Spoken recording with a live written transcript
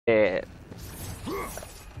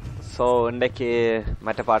So இன்றைக்கு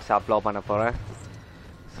மற்ற parts upload பண்ண போகிறேன்.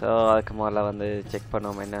 ஸோ அதுக்கு முதல்ல வந்து செக்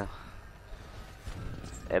பண்ணுவோம் என்ன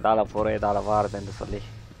எதால் போகிறேன் எதால் வாருதுன்னு சொல்லி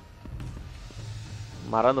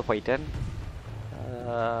மறந்து போயிட்டேன்.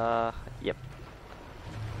 எப்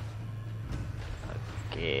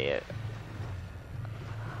ஓகே.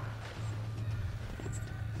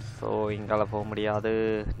 ஸோ இங்கால போக முடியாது.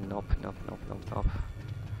 நோப் நோப் நோப் நோப் நோப்.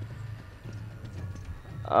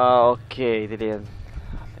 ஓகே இதுலேயே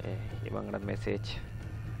இவங்களோட மெசேஜ்.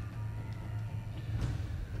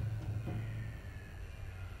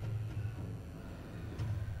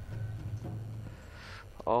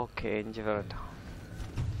 ஓகே இஞ்சி வரட்டும்.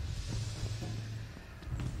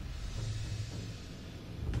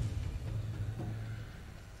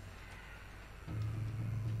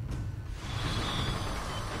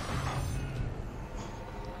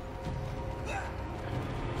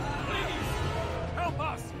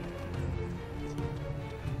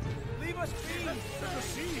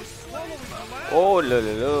 Oh, no,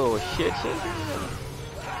 no, no. Shit, shit.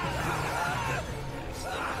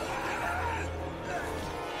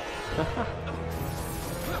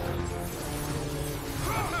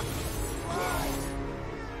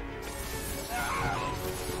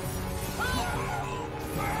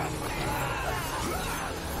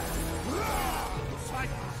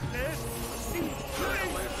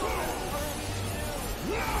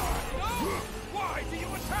 Why do you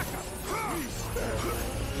attack us?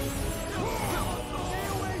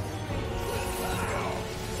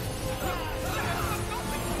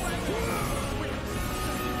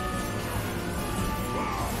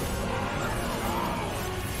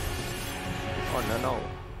 Oh no no.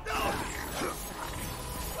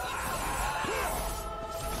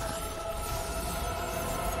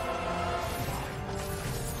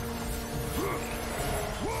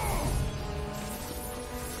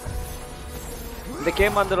 இந்த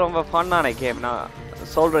கேம் வந்து ரொம்ப ஃபன்னான கேம். நான்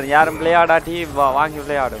சொல்றேன் யாரும் விளையாடாட்டி வாங்கி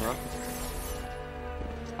விளையாடுங்க.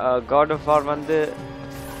 காட் ஆஃப் வார் வந்து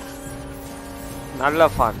நல்ல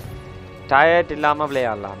ஃபன். டயர்ட் இல்லாமல்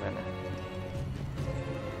விளையாடலாம்.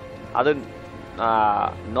 அது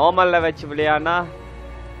நார்மலில் வச்சு விளையாடினா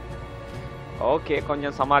ஓகே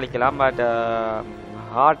கொஞ்சம் சமாளிக்கலாம். பட்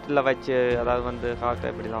ஹார்ட்டில் வச்சு அதாவது வந்து ஹார்ட்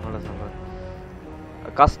எப்படி தான் சொல்கிறேன்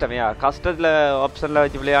கஷ்டம். கஷ்டத்தில் ஆப்ஷனில்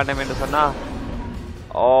வச்சு விளையாடணும்னு சொன்னால்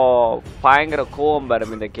பயங்கர கோவம்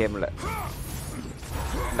வரும் இந்த கேமில்.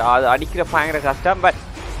 அது அடிக்கிற பயங்கர கஷ்டம். பட்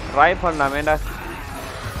ட்ரை பண்ணலாம் வேண்டாம்.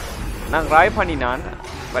 நான் ட்ரை பண்ணினான்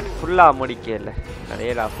பட் ஃபுல்லாக முடிக்கல.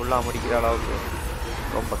 நிறைய ஃபுல்லாக முடிக்கிற அளவுக்கு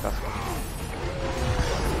ரொம்ப கஷ்டம்.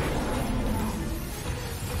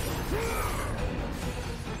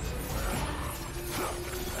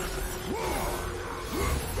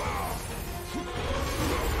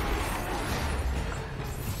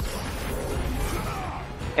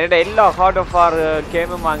 என்னோட எல்லா ஹார்ட் ஆஃப் வார்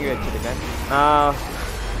கேமும் வாங்கி வச்சிருக்கேன்.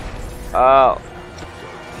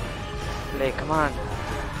 கமான்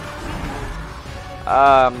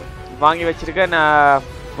வாங்கி வச்சிருக்கேன். நான்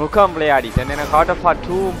முகம் விளையாடிட்டேன். எனக்கு ஹார்ட் ஆஃப் வார்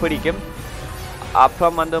 2 பிடிக்கும்.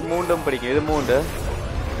 அப்புறம் வந்து 3 பிடிக்கும். இது 3.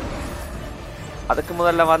 அதுக்கு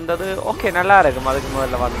முதல்ல வந்தது ஓகே நல்லா இருக்கும். அதுக்கு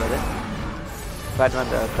முதல்ல வந்தது பட்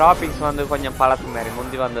வந்து கிராபிக்ஸ் வந்து கொஞ்சம் பழசு மாதிரி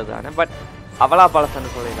முந்தி வந்தது தானே. பட் அவ்வளோ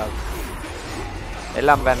பழசுன்னு சொல்லிடாது.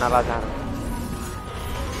 எல்லாம் பேர் நல்லா தான் இருக்கும்.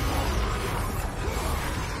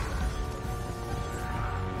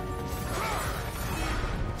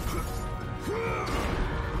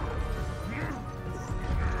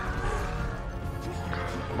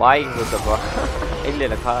 வாய்க்கு கொடுத்தப்போ இல்லை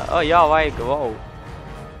இல்லை யா வாய்க்கு வா.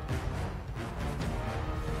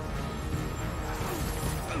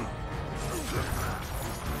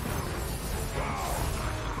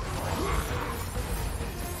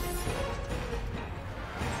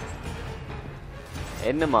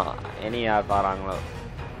 என்னம்மா இனி யார் பாறாங்களோ.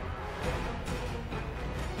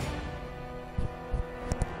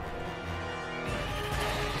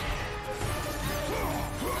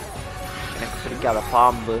 எனக்கு பிடிக்காத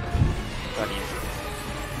பாம்பு தனியாக.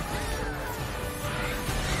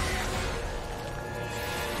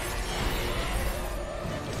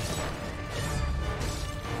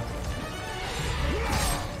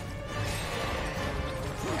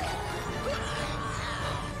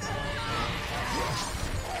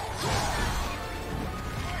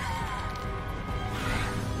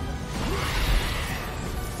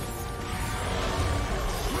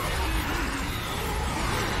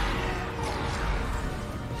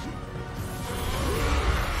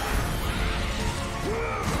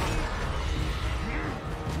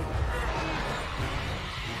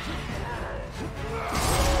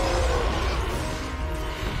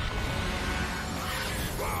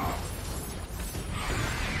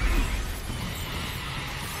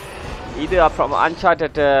 இது அப்புறம்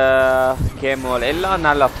அன்சார்ட்டட் கேம் எல்லாம்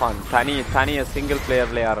நல்ல ஃபன். தனியாக சிங்கிள்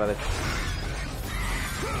பிளேயர் விளையாடுறது.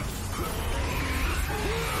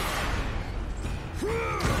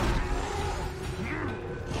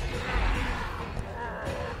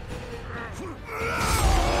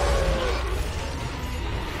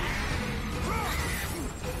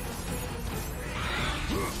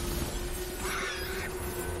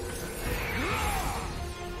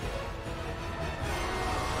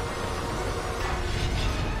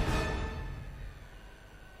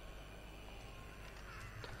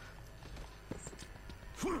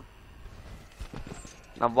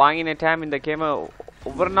 நான் வாங்கின டைம் இந்த கேமை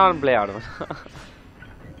ஒவ்வொரு நாளும் பிளே ஆடுவேன்.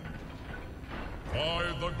 By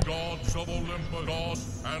the gods of Olympus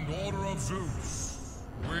and Order of Zeus,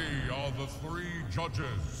 we are the three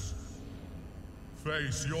judges.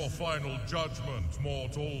 Face your final judgment,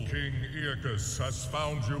 mortal. King Aeacus has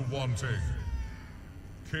found you wanting.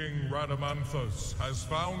 King Rhadamanthus has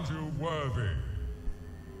found you worthy.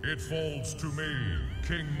 It falls to me,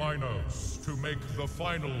 King Minos, to make the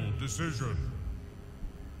final decision.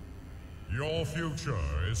 Your future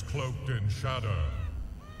is cloaked in shadow.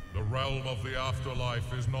 The realm of the afterlife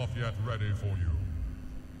is not yet ready for you.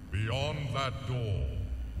 Beyond that door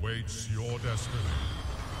waits your destiny.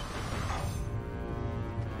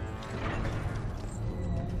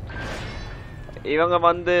 இவங்க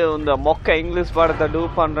வந்து இந்த மொக்க English படத்தை two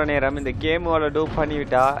பண்ணுற நேரம் இந்த கேமோட two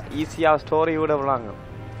பண்ணிவிட்டா ஈஸியாக ஸ்டோரி விட விளாங்க.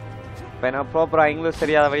 இப்போ என்ன ப்ராப்பராக இங்கிலீஷ்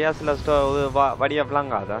தெரியாத வழியாக சில வடியாக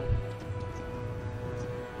விளாங்காதா.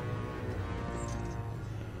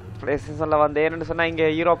 பிளேசன்ஸில் வந்து என்னென்னு சொன்னால் இங்கே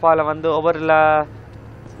யூரோப்பாவில் வந்து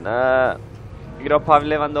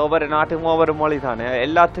யூரோப்பாவிலே வந்து ஒவ்வொரு நாட்டுக்கும் ஒவ்வொரு மொழி தானே,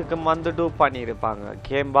 எல்லாத்துக்கும் வந்து டூ பண்ணியிருப்பாங்க.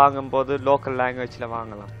 கேம் வாங்கும்போது லோக்கல் லாங்குவேஜில்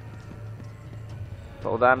வாங்கலாம்.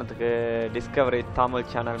 இப்போ உதாரணத்துக்கு டிஸ்கவரி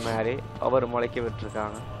தமிழ் சேனல் மாதிரி ஒவ்வொரு மொழிக்கு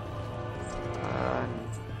விட்டுருக்காங்க.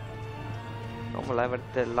 நம்மளை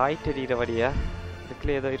எடுத்து லைட் எறிகிற வழியா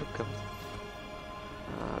இதுக்குள்ளே ஏதோ இருக்கும்.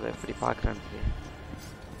 அதை எப்படி பார்க்குறேன்னு தெரியும்.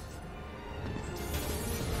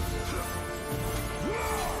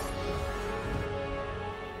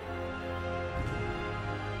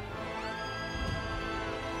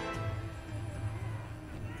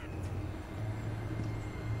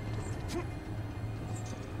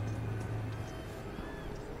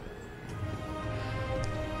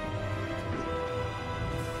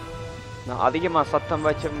 நான் அதிகமாக சத்தம்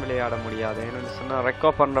வச்சும் விளையாட முடியாது. என்னென்னு சொன்னால்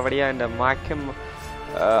ரெக்கார்ட் பண்ணுறபடியாக இந்த மேக்கும்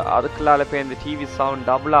அதுக்குள்ளால போய் இந்த டிவி சவுண்ட்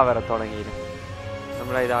டபுளாக வர தொடங்கிடும்.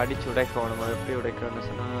 நம்மளை இதை அடித்து உடைக்கணும். அது எப்படி உடைக்கணும்னு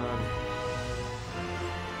சொன்னால்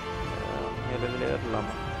மேலே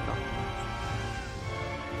விளையாடலாமா?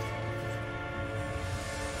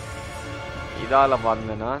 இதால்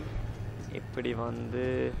வந்தேன்னா இப்படி வந்து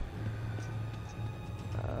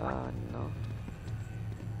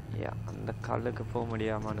அந்த கல்லுக்கு போக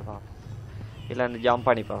முடியாமான்னு பார்ப்போம். இல்லை அந்த ஜம்ப்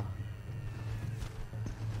பண்ணிப்பா.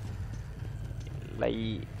 லை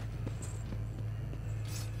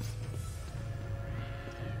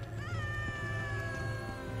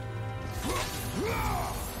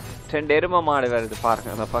ரெண்டு எருமை மாடு வருது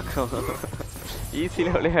பாருங்க அந்த பக்கம்.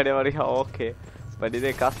 ஈஸியில் விளையாட வரைக்கும் ஓகே. பட்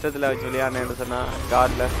இதே கஷ்டத்தில் வச்சு விளையாடுன்னு சொன்னால்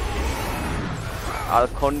கார்டில் அதை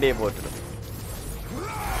கொண்டே போட்டுடும்.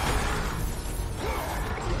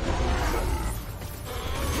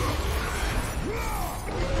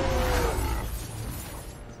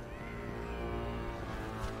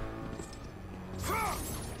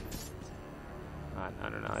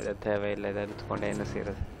 இதை தேவையில்லை. இதை எடுத்துக்கொண்டே என்ன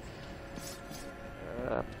செய்யறது?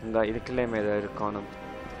 இந்த இதுக்குள்ளேயுமே இதை இருக்கணும்.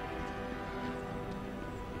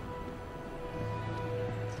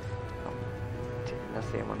 என்ன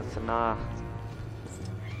செய்ய மனசுன்னா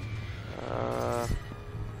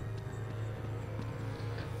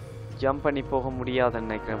ஜம்ப் பண்ணி போக முடியாதுன்னு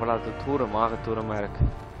நினைக்கிறேன். இவ்வளவு தூரமாக இருக்கு.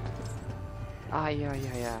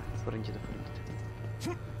 ஐயா புரிஞ்சுது.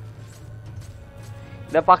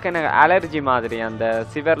 இதை பார்க்க எனக்கு அலர்ஜி மாதிரி அந்த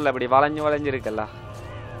சிவரில் அப்படி வளைஞ்சு இருக்குல்ல,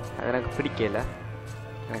 அது எனக்கு பிடிக்கல.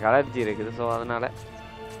 எனக்கு அலர்ஜி இருக்குது. ஸோ அதனால்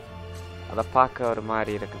அதை பார்க்க ஒரு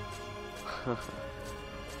மாதிரி இருக்கும்.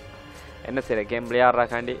 என்ன செய்யற கேம்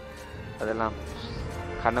விளையாடுறாக்காண்டி அதெல்லாம்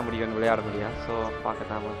கண்ண முடியும்னு விளையாட முடியாது. ஸோ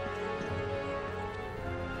பார்க்கத்தான்.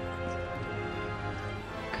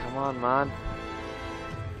 Come on man.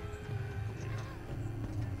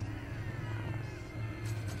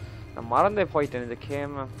 நான் மறந்தே போயிட்டேன் இந்த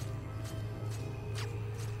கேம்.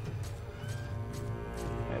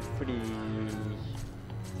 எப்படி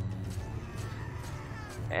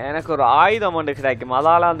எனக்கு ஒரு ஆயுதம் ஒன்று கிடைக்கும்,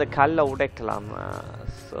 அதால அந்த கல்லை உடைக்கலாம்.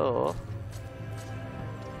 ஸோ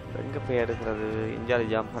எங்க போய் எடுக்கிறது? இஞ்சாலி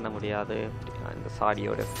ஜம்ப் பண்ண முடியாது இந்த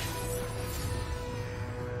சாடியோட.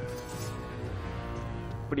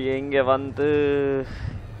 அப்படியே இங்கே வந்து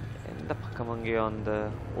எந்த பக்கம் அங்கேயோ அந்த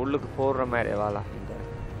உள்ளுக்கு போடுற மாதிரி வாழா இந்த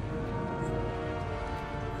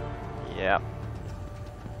Yep.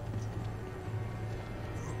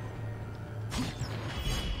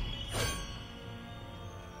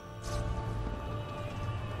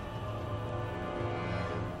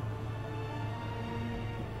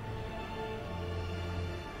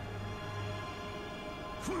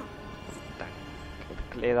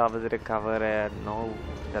 ஏதாவது recover no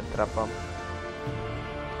தத்ரப்பம்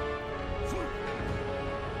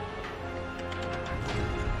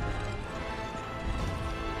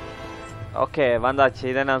ஓகே வந்தாச்சு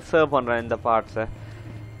இதை நான் சர்வ் பண்ணுறேன் இந்த பார்ட்ஸை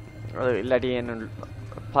இல்லாட்டி என்ன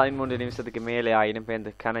 13 நிமிஷத்துக்கு மேலே ஆகிடும் இப்போ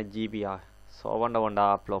இந்த கன ஜிபியா ஸோ ஒண்டா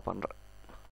அப்லோட் பண்ணுறேன்